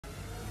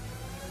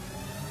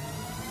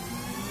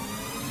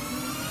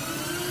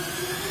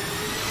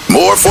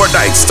before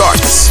Fortnite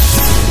starts.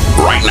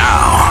 Right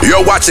now,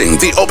 you're watching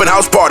the open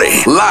house party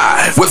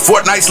live with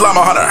Fortnite's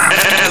𝗏𝗏hunter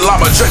and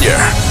Llama Jr.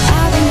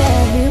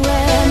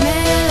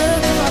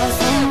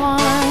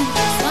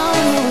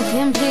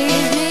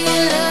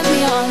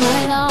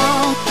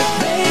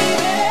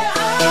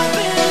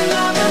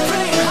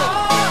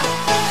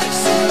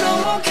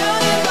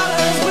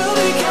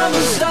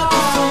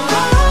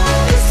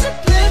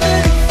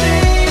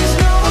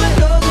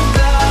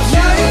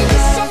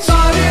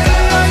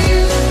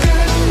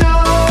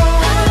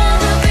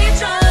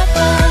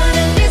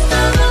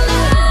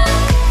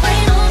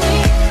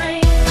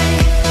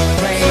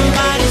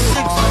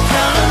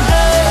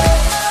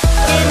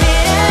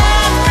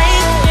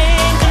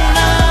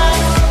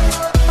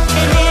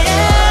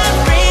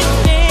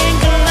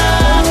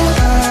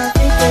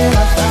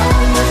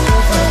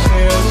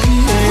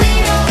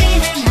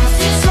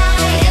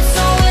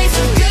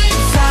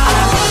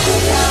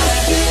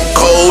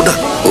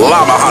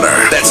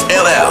 𝗏𝗏hunter. That's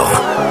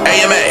𝗏𝗏AMAHUNTER.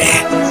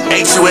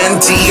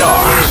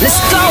 Let's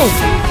go!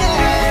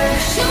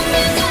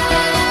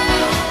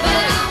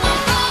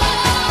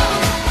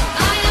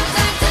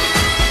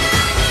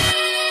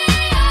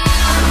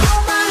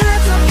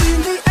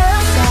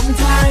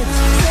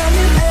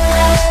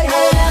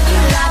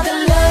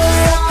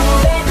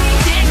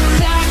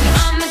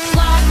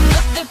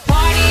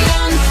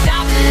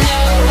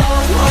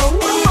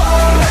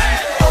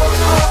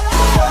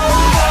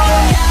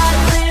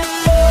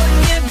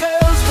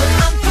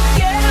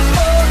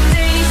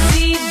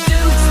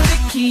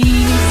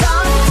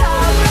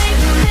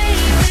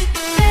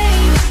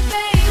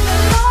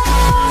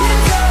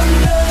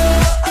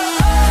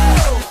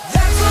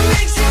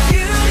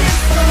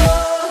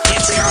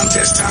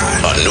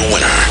 A new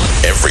winner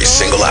every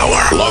single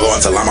hour. Log on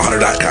to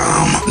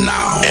llamaHunter.com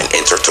now and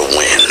enter to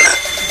win.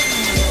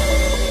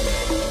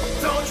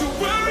 Don't you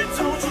worry,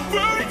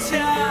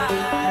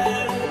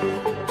 child.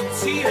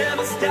 She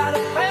has got a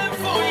plan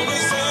for you. I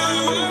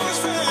was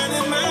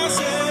finding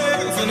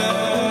myself and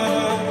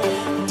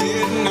I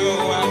didn't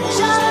know I was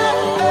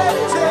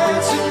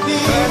touching me.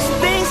 First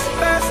things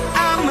first,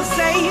 I'ma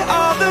say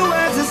all the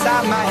words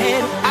inside my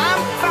head.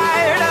 I'm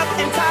fired up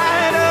and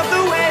tired of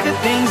the way that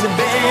things have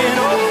been.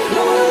 Oh,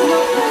 no.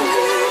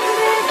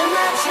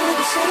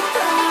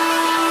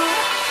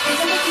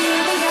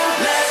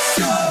 Let's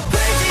go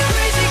crazy,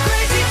 crazy,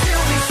 crazy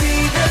till we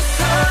see the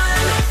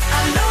sun. I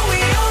know we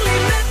only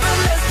met, but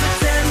let's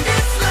pretend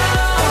it's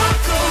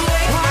love.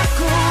 Walk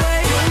away,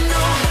 you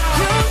know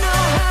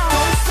how.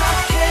 Don't stop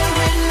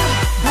caring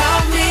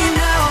about me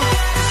now.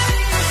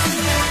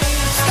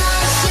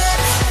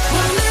 Starships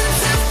were meant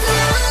to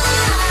fly,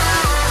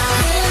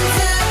 hands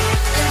up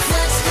and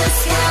touch the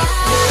sky.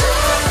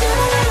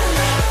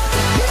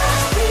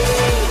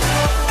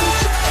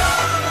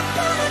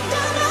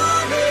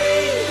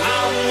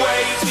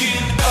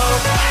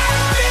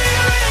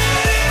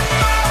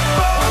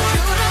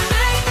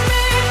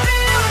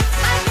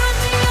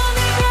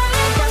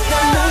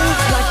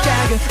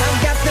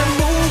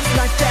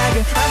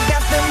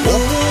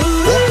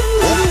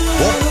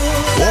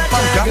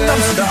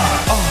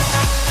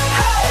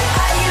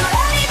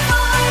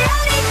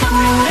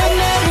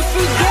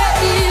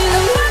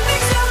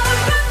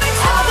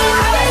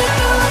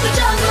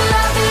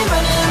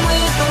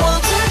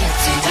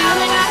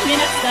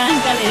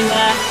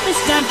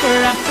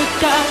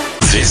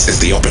 This is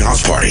the open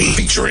house party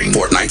featuring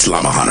Fortnite's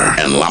𝗏𝗏hunter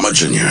and Llama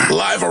Jr.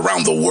 live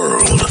around the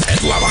world at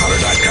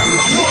llamaHunter.com.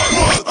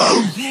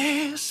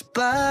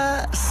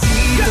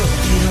 Despacito,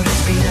 quiero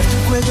respirar tu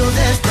cuello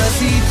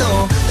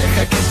despacito.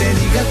 Deja que te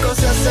diga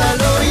cosas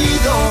al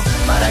oído,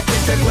 para que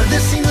te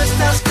acuerdes si no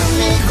estás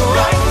conmigo. I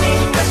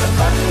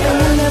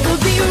will never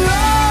be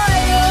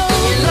royal.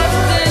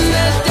 Nothing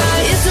that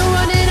dies to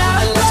run it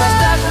out. Unless I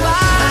start by. I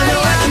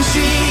know I can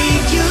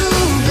treat you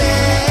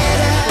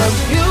better. We're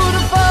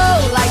beautiful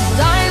like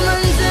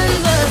diamonds in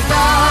the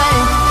sky.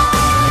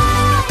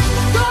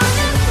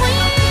 Golden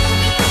queen,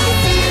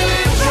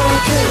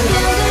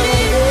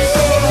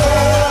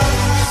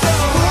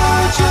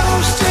 would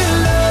you still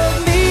love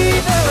me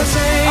the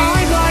same?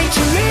 I'd like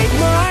to make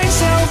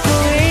myself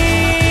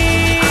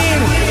clean.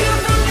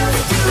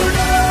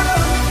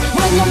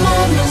 when the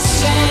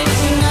moment's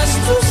shaking us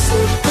to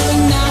sleep, and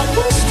now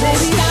we're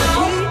stressed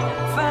out.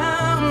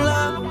 Found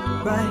love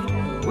right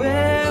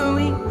where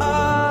we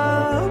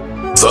are.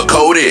 The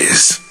code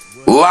is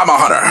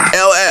llamaHunter.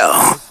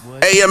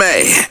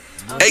 𝗏𝗏AMAHUNTER.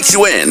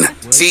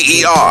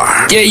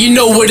 Yeah, you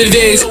know what it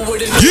is.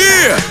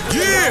 Yeah!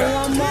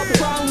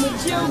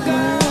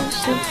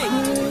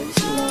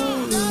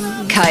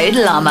 Code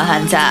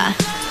𝗏𝗏hunter.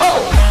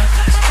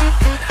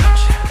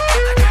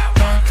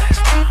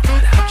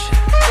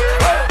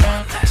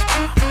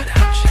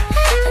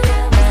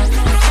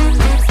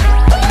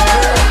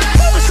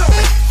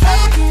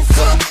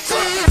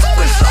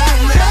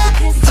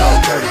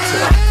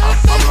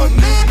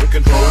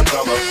 Looking for a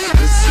cover.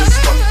 This is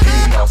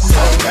fucking awesome.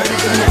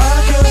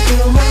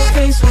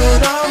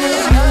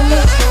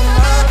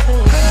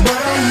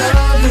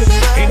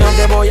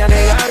 te voy a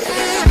negar.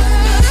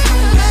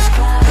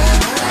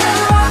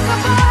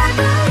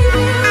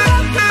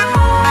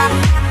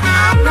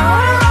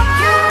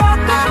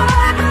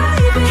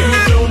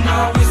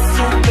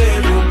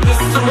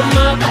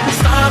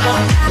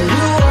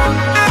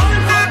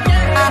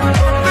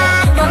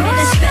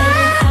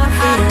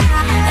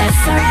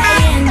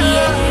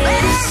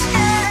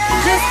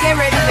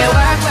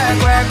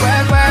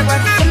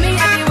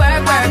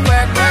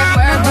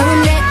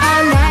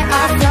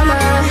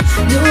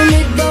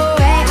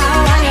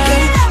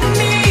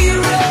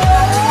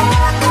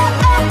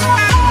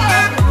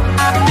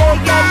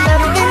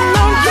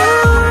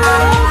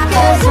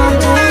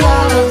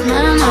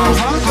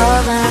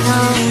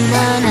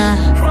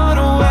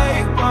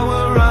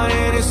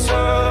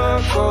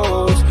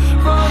 goes.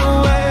 Run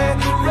away,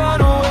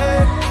 run away.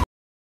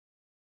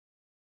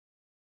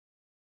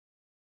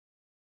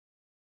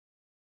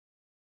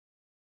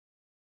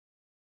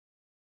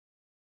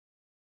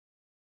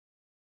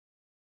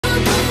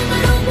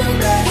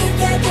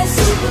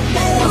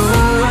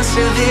 Ooh, I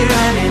still be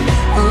running.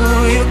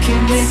 Ooh, you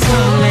keep me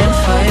coming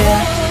for ya.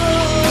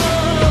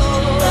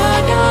 I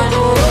got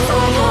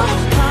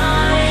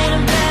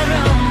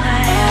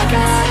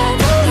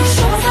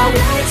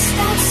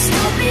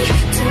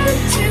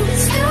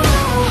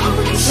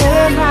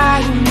When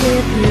I am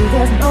with you,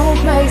 there's no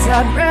place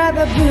I'd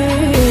rather be.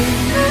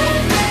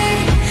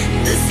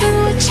 This is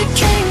what you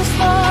came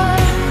for.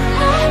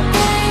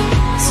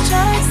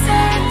 Strikes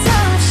and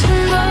touch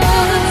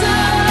all the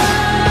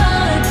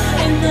time,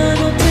 and there are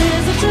no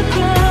tears to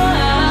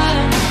cry.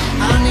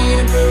 I need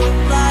a girl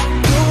like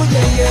you,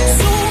 yeah, yeah.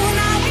 Soon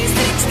I'll be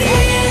 60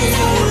 years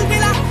old.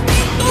 Will I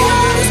eat the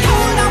world is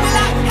cold? I will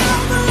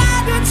have a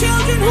lot of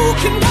children who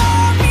can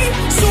love me.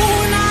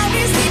 Soon I'll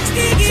be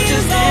 60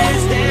 years old.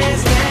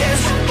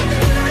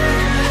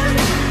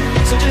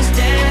 So just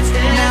dance,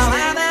 dance. Now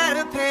I'm at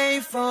a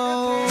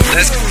payphone.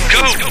 Let's go.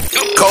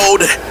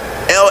 Code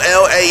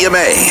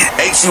𝗖𝗢𝗡𝗧𝗨𝗦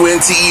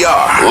𝗨𝗦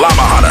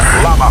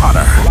𝗨𝗦.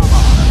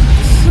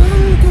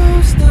 Sun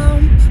goes down,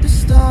 the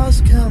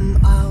stars come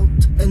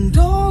out, and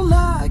all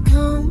that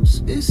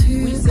counts is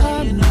here.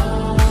 I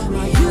know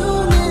my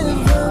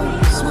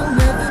universe will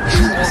never be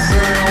the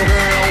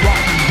same.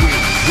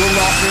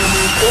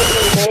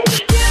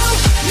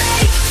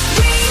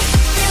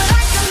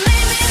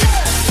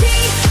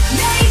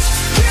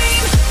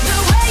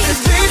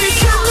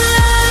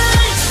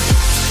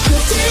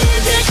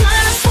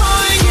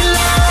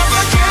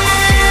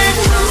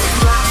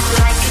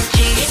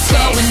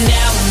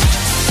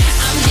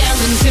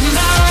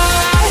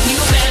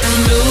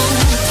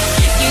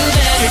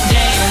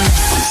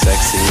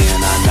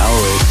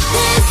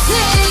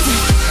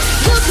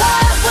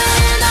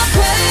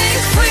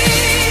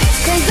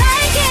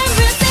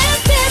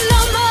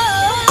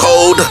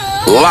 Code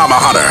llama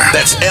hunter.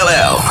 That's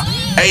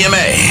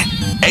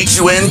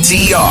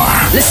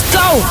𝗖𝗢𝗡𝗧𝗨𝗦. Let's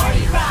go.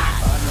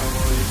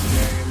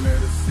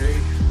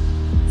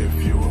 If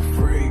you a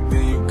freak,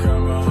 then you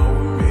come and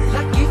hold me.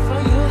 Lucky for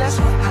you, that's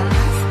what I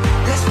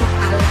like. That's what I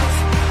like.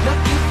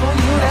 Lucky for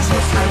you, that's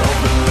what I like.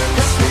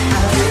 That's what I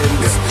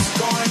like. It's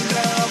going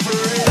down for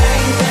real.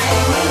 Bang,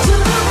 bang, into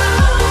the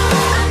room.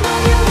 I know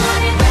you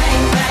want it.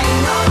 Bang,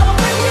 bang, all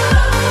over you.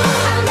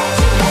 I'll let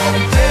you have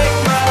it. Take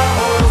my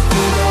horse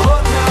to the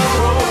hotel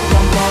room.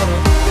 I'm gonna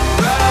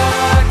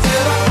ride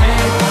till I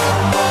can't no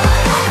more.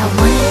 I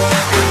want it,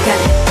 I got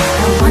it. I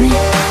want it, I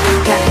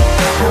got it.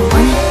 I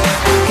want it,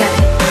 I got it.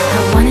 I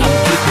want it, I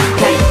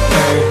got it.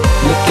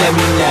 Look at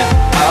me now,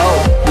 oh,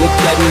 look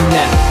at me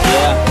now,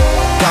 yeah.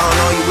 Gone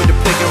on you with the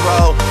pick and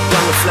roll.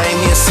 Young and flame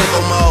here,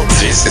 single mode.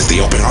 This is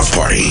the open house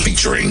party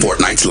featuring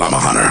Fortnite's llama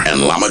hunter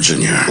and Llama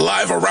Jr.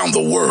 live around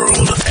the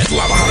world at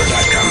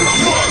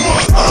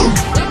llamahunter.com.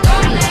 Don't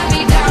let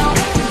me down.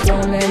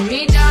 Don't let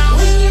me down.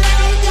 When you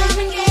lay down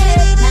and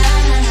get na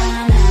na na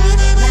na.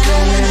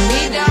 Don't let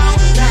me down.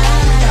 Na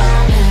na na.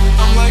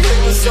 I'm like, hey,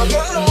 what's up,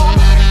 hello?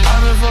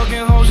 I've been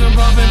fucking hoes and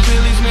popping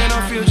pillies, man. I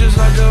feel just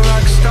like a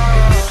rock star.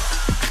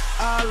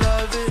 I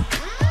love it.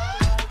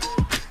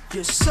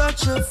 You're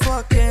such a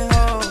fucking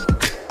hoe.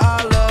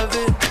 I love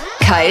it.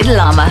 Code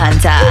llama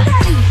hunter.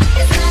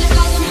 It's not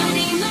about the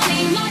money,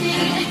 money,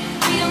 money.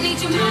 We don't need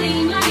your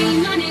money, money,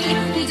 money.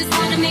 We just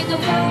wanna make the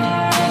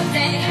world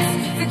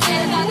dance.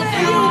 Forget about the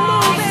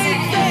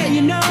price.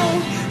 You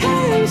know,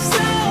 hey,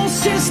 soul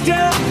sister, I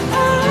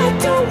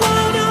don't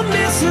wanna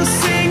miss a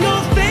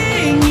single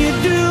thing you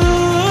do.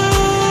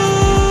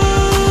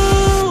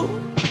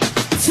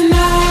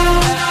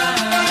 Tonight,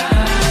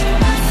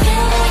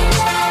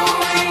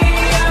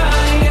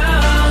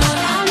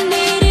 I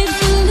needed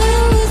to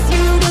lose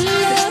you to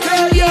love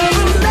girl, you're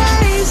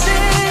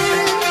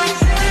amazing.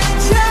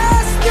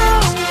 Just the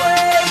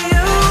way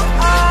you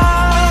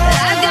are. I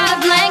got a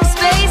blank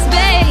space,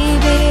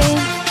 baby,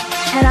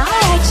 and I'll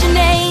write your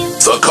name.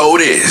 The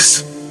code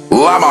is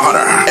Llama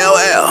Hunter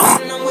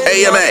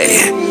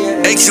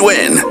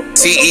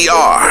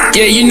𝗖𝗢𝗡𝗧𝗨𝗦.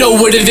 Yeah, you know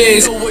what it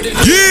is.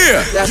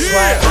 Yeah! That's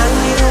why I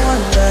need a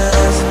one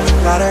dance.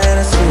 Got her in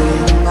a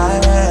suite in my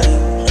hand.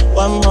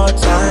 One more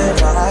time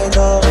before I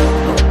go.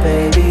 Oh,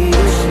 baby,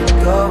 you should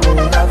go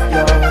love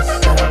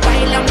yourself.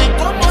 Báilame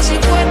como si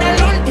fuera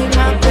la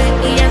última vez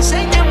y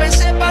enséñame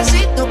ese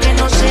pasito que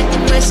no sé,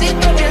 un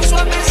besito bien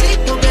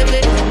suavecito, bebé.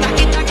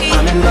 Taqui, taqui.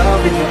 I'm in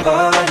love with your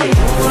body.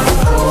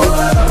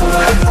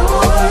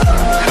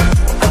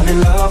 I'm in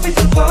love with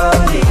your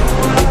body.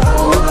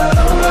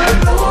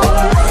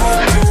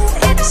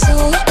 So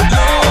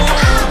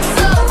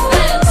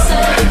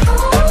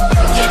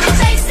you can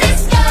taste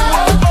this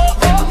love.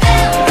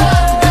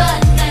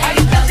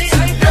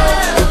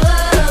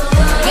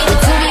 Give it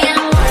to me,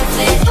 I'm worth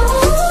it.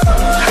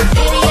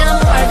 Baby, I'm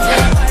worth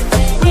it.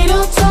 We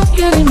don't talk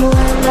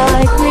anymore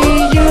like we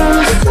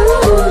used to.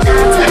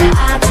 I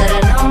tell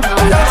her no, no,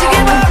 no. Don't you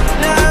give up,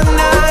 nah,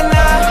 nah,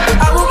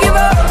 nah. I won't give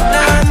up,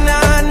 nah,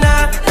 nah,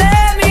 nah.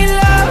 Let me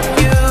love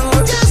you.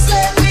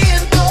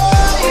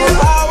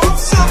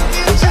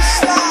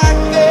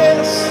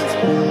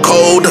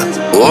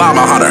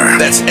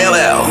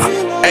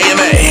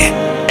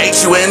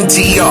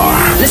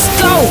 𝗖𝗢𝗄𝗧. Let's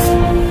go.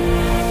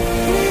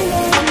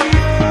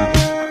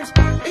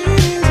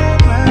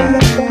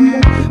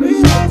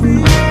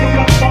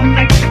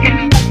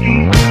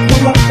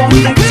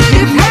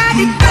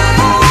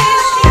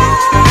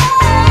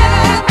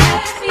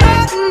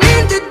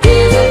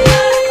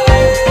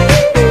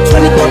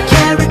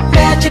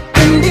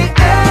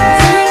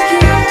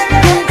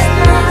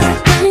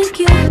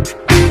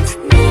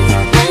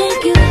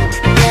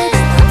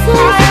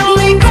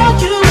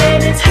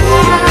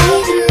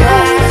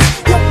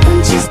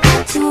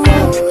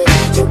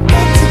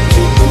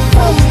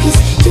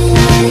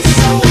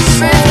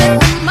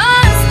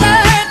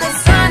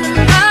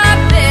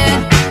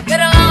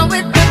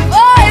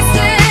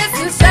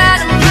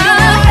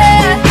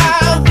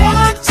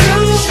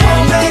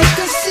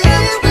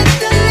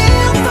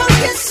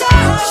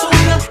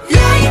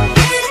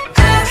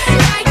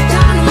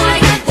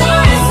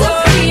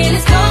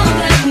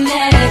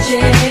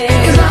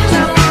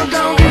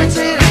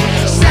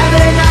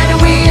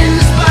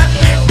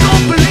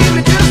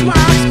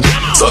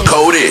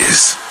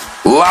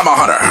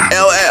 llamaHunter,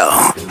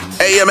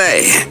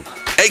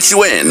 𝗪𝗪𝗡𝗧𝗏.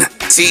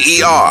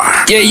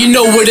 Yeah, you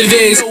know what it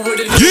is.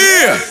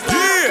 Yeah!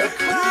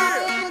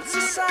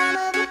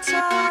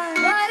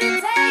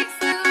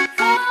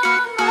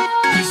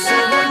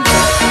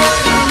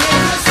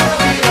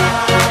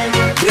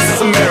 This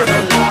is America.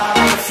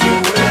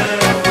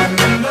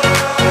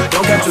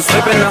 Don't catch you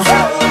slipping now.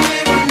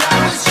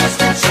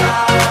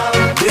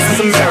 This is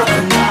America.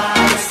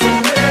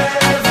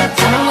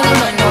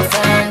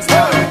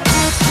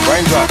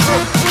 Raindrop,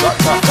 drop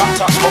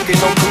top, smoking,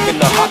 no cooking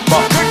the hot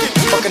pot.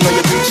 Fucking on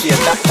your bitch, yeah,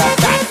 that.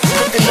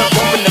 Cooking up,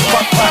 bumping the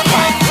pot.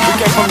 We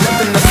came from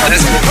nothing to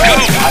something.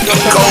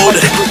 Code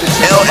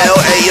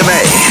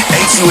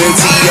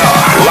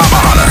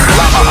llamaHunter,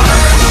 llamaHunter.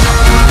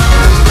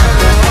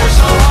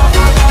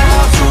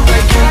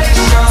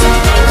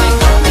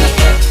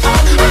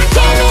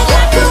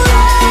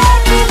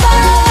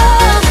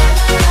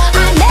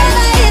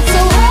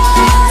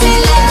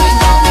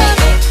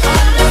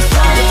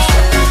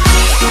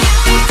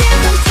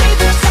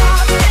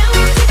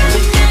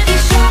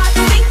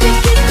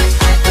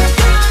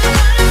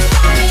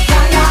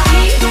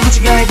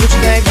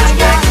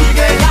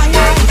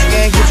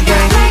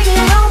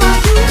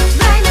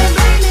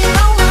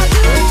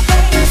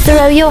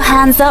 Throw your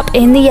hands up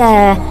in the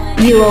air.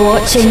 You are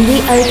watching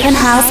the Open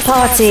House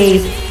Party,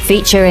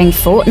 featuring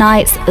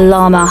Fortnite's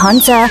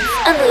llamaHunter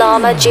and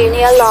Llama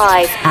Junior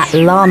live at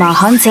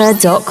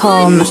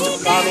llamaHunter.com.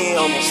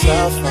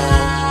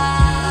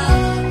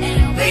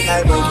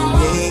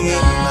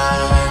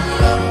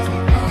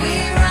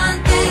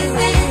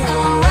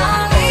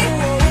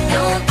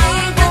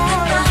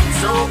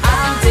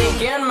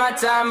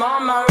 Time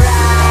on my ride.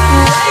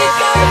 Why you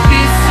gotta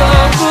be so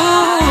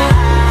rude?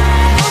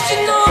 Don't you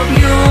know I'm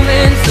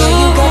human too?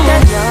 You got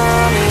that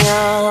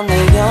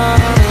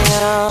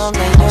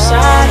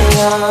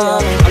yum,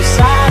 I'm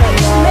sorry,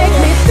 you make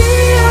me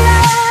feel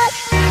like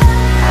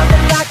I've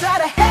been locked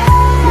out of hell.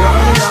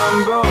 Young,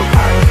 broke,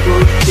 high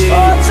school kid.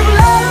 Oh, too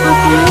late. I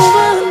feel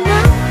well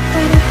now,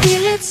 but I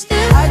feel it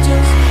still. I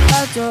just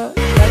had to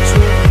let you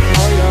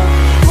know you're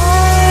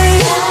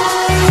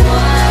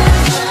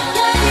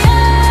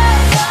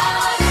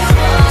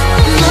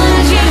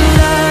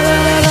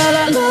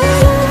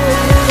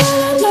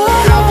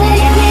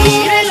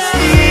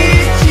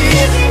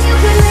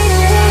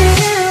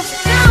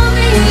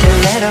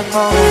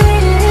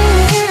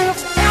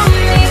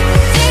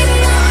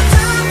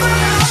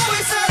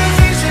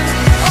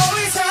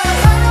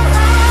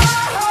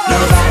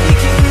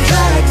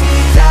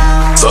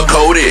The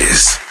code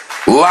is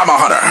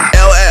llamaHunter,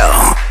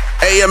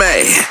 𝗪𝗪𝗡𝗧𝗏.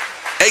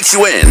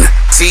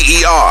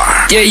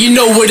 Yeah, you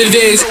know what it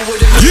is.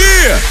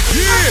 Yeah!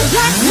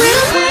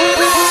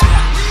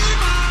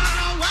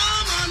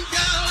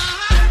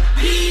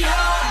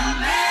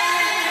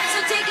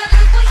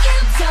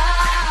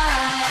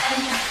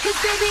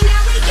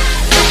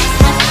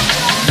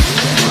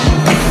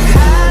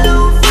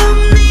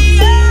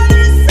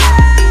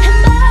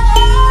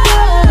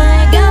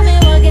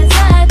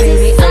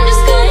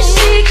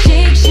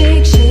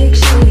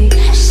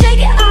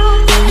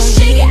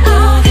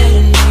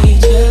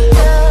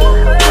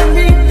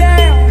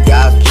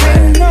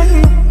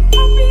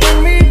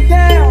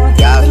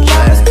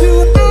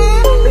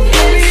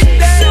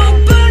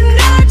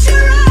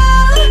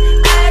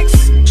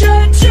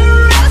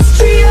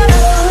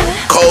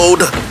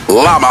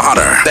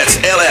 llamaHunter. That's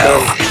llamaHunter.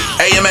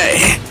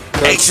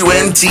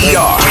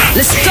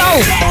 Let's go.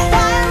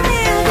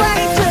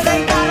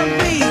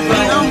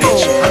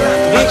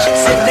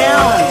 sit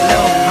down,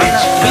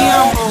 bitch, be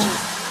humble.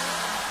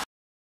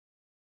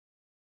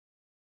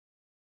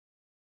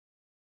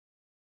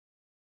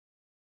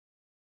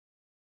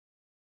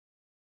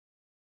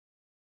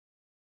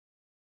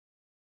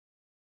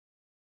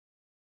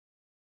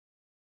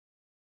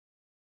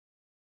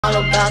 All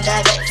about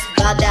that bass,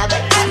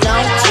 no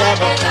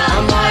trouble.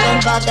 I'm all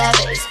about that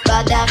bass,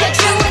 Hit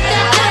you with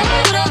that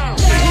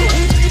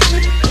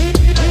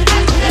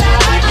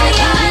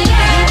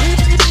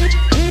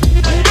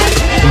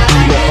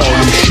Llama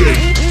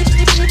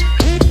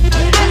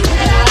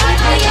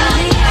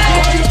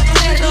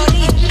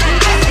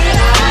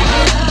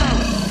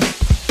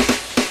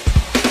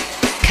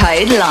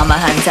alongside Llama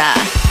Hunter.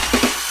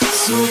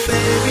 So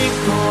baby,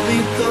 pull me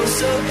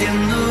closer in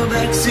the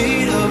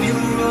backseat of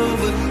your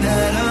Rover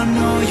that I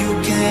know you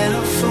can't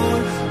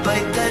afford.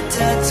 Bite that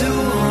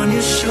tattoo on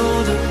your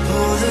shoulder.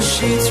 Pull the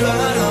sheets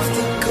right off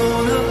the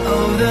corner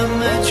of the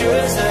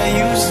mattress that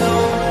you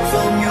stole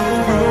from your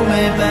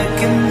roommate back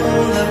in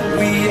Boulder.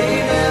 We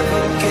ain't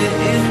ever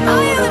getting older.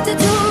 All you have to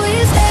do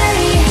is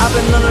stay. I've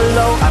been on the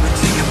low, I've been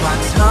taking my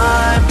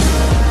time.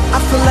 I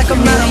feel like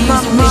I'm out of my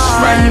mind. Wish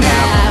right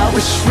now,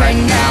 wish right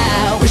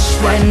now, wish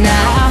right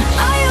now.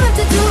 All you have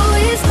to do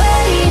is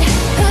wait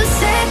a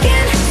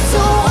second. So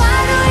why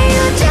don't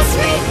you just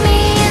meet me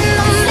in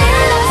the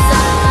middle of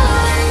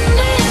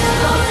somewhere?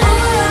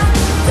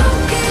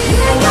 Don't get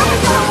away.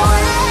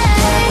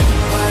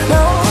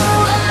 No,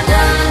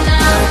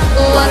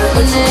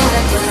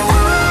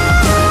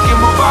 Get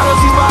my bottles,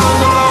 these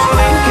bottles are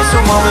lonely. Get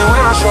some moment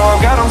when I show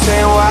up, God, I'm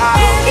saying why.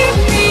 give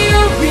me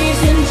a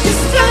reason,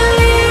 just a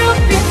little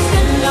bit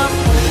of love.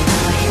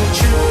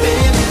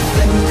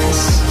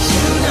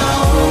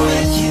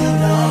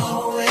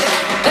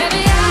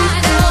 Baby,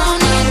 I don't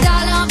need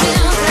dollar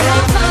bills to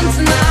have fun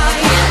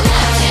tonight.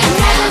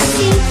 Never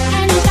seen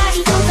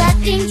anybody do that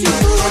thing you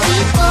do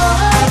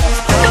before.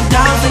 I'm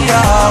down for you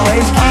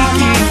always,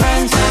 Kiki.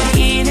 Friends are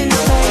eating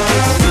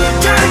Vegas.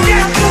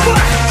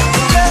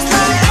 Just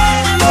like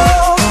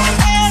animals.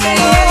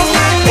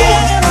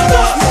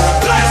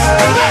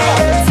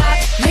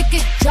 Make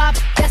it drop,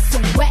 that's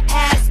some wet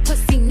ass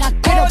pussy. Now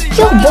get up.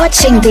 You're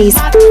watching these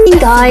f***ing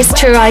guys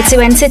try to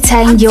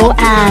entertain your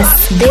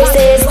ass. This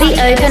is the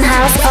Open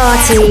House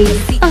Party,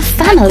 a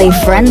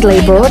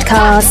family-friendly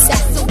broadcast.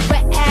 That's some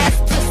wet ass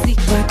pussy.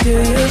 What do you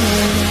mean?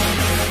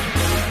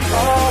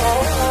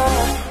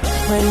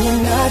 When you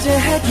nod your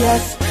head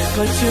yes,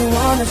 but you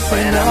wanna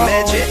say no. When I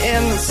met you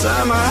in the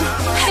summer.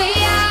 Hey,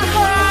 I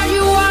heard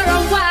you are a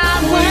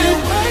wild one.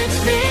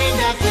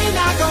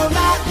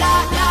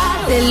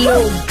 That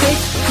little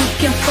bitch, you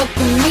can fuck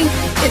with me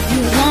if you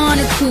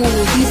wanted to.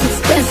 These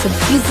expensive,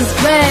 these is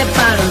red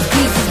bottoms,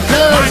 these is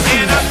blood. My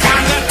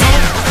anaconda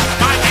don't,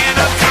 my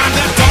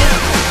anaconda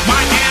don't, my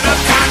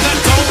anaconda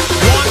don't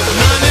want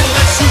none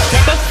unless you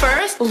got. But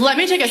first, let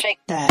me take a shake.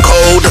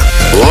 Code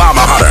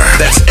llamaHunter.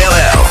 That's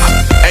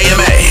LLAMAHUNTR.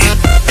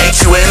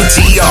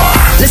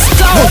 Let's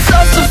go. What's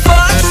up, the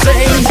fuck?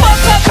 Say, pop,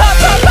 pop, pop,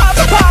 pop, pop.